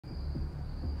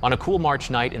On a cool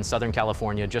March night in Southern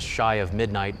California, just shy of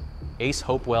midnight, Ace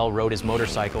Hopewell rode his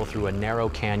motorcycle through a narrow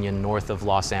canyon north of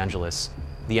Los Angeles,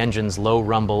 the engine's low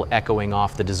rumble echoing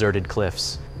off the deserted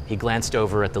cliffs. He glanced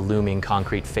over at the looming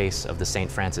concrete face of the St.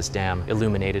 Francis Dam,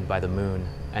 illuminated by the moon,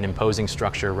 an imposing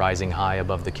structure rising high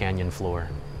above the canyon floor.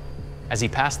 As he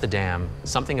passed the dam,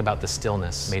 something about the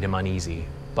stillness made him uneasy.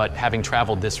 But having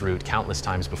traveled this route countless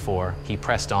times before, he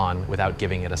pressed on without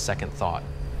giving it a second thought.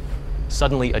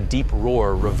 Suddenly, a deep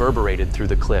roar reverberated through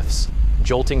the cliffs.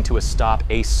 Jolting to a stop,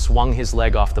 Ace swung his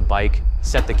leg off the bike,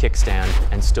 set the kickstand,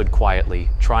 and stood quietly,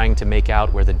 trying to make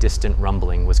out where the distant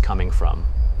rumbling was coming from.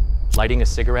 Lighting a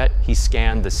cigarette, he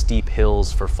scanned the steep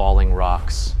hills for falling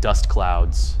rocks, dust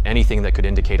clouds, anything that could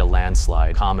indicate a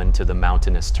landslide common to the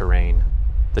mountainous terrain.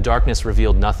 The darkness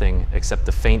revealed nothing except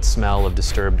the faint smell of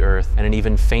disturbed earth and an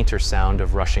even fainter sound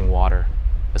of rushing water.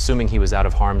 Assuming he was out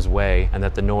of harm's way and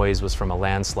that the noise was from a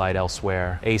landslide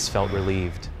elsewhere, Ace felt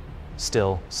relieved.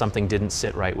 Still, something didn't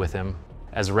sit right with him.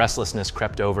 As restlessness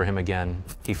crept over him again,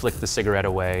 he flicked the cigarette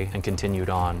away and continued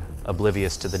on,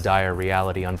 oblivious to the dire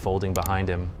reality unfolding behind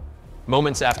him.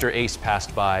 Moments after Ace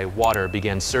passed by, water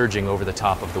began surging over the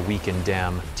top of the weakened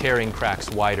dam, tearing cracks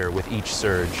wider with each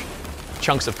surge.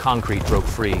 Chunks of concrete broke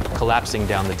free, collapsing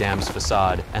down the dam's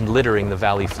facade and littering the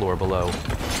valley floor below.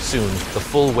 Soon, the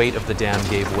full weight of the dam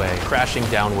gave way, crashing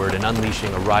downward and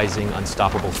unleashing a rising,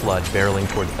 unstoppable flood barreling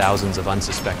toward thousands of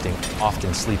unsuspecting,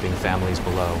 often sleeping families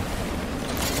below.